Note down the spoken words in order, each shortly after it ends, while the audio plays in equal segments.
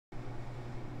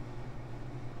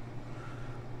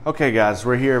Okay guys,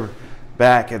 we're here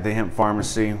back at the hemp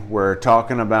pharmacy. We're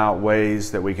talking about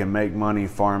ways that we can make money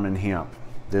farming hemp.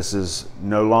 This is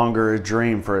no longer a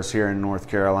dream for us here in North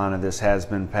Carolina. This has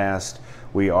been passed.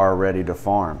 We are ready to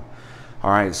farm. All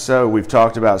right, so we've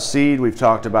talked about seed, we've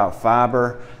talked about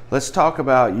fiber. Let's talk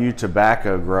about you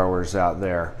tobacco growers out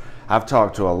there. I've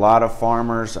talked to a lot of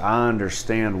farmers. I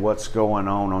understand what's going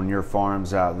on your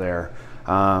farms out there.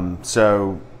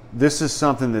 So this is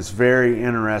something that's very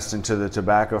interesting to the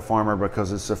tobacco farmer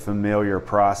because it's a familiar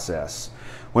process.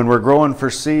 When we're growing for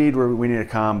seed, we need a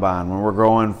combine. When we're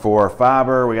growing for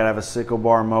fiber, we gotta have a sickle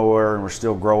bar mower, and we're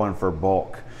still growing for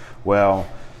bulk. Well,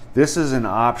 this is an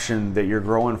option that you're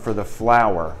growing for the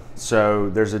flower. So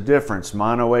there's a difference.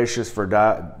 Monoecious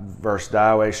versus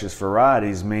dioecious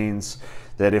varieties means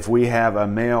that if we have a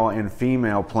male and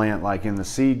female plant like in the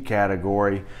seed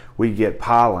category, we get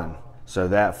pollen. So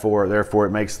therefore it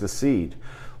makes the seed.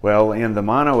 Well, in the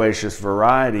monoecious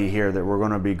variety here that we're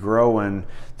going to be growing,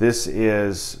 this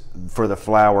is for the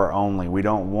flower only. We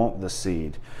don't want the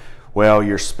seed. Well,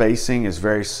 your spacing is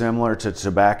very similar to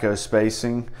tobacco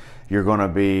spacing. You're going to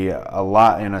be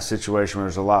in a situation where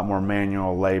there's a lot more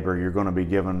manual labor. You're going to be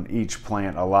giving each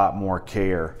plant a lot more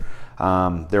care.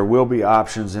 There will be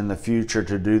options in the future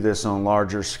to do this on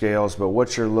larger scales, but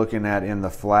what you're looking at in the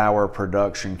flower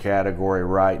production category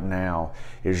right now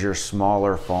is your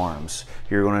smaller farms.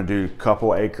 You're going to do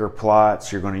couple acre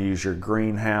plots, you're going to use your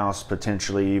greenhouse,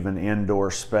 potentially even indoor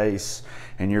space,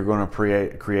 and you're going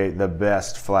to create the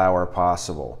best flower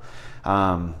possible.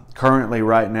 Currently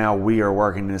right now we are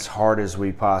working as hard as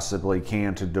we possibly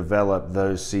can to develop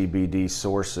those CBD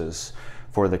sources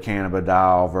for the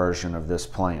cannabidiol version of this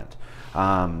plant.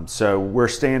 So we're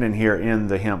standing here in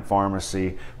the hemp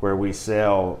pharmacy where we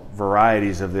sell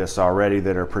varieties of this already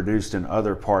that are produced in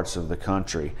other parts of the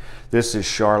country. This is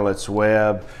Charlotte's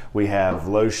Web. We have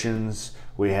lotions.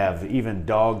 We have even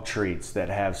dog treats that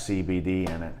have CBD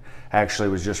in it. Actually,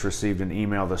 was just received an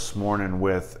email this morning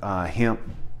with hemp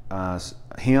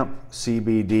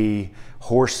CBD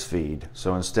horse feed.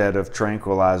 So instead of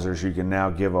tranquilizers, you can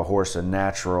now give a horse a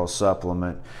natural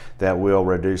supplement that will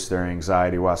reduce their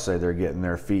anxiety while, say, they're getting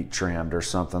their feet trimmed or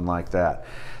something like that.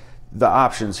 The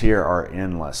options here are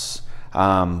endless.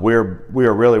 We are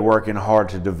really working hard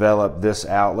to develop this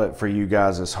outlet for you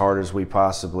guys as hard as we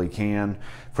possibly can.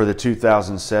 For the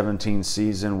 2017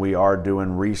 season, we are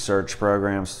doing research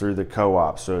programs through the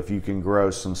co-op. So if you can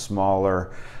grow some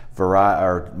smaller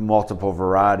multiple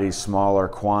varieties, smaller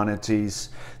quantities,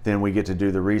 then we get to do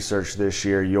the research this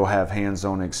year. You'll have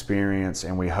hands-on experience,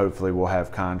 and we hopefully will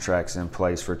have contracts in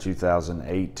place for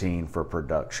 2018 for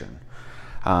production.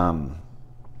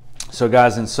 So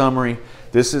guys, in summary,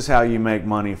 this is how you make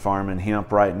money farming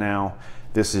hemp right now.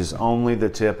 This is only the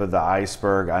tip of the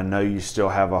iceberg. I know you still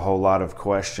have a whole lot of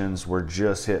questions. We're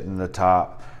just hitting the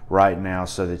top right now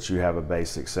so that you have a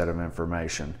basic set of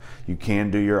information. You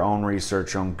can do your own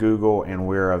research on Google, and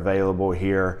we're available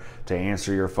here to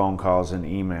answer your phone calls and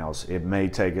emails. It may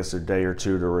take us a day or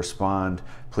two to respond.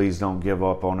 Please don't give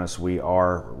up on us. We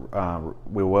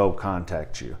will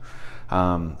contact you.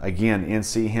 Again,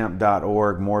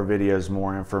 nchemp.org, more videos,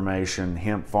 more information,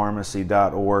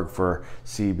 hemppharmacy.org for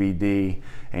CBD,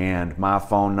 and my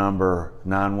phone number,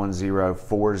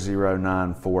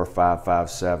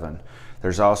 910-409-4557.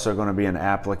 There's also going to be an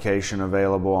application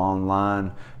available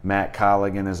online. Matt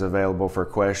Colligan is available for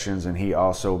questions, and he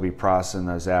also will be processing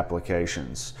those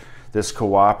applications. This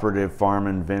cooperative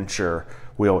farming venture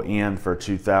will end for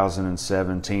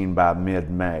 2017 by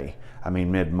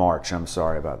mid-March, I'm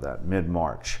sorry about that,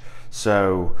 mid-March.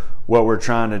 So what we're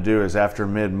trying to do is after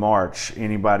mid-March,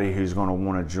 anybody who's going to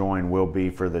want to join will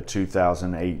be for the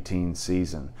 2018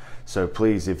 season. So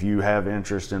please, if you have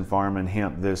interest in farming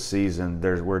hemp this season,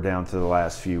 we're down to the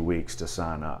last few weeks to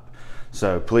sign up.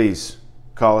 So please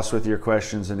call us with your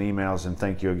questions and emails, and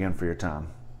thank you again for your time.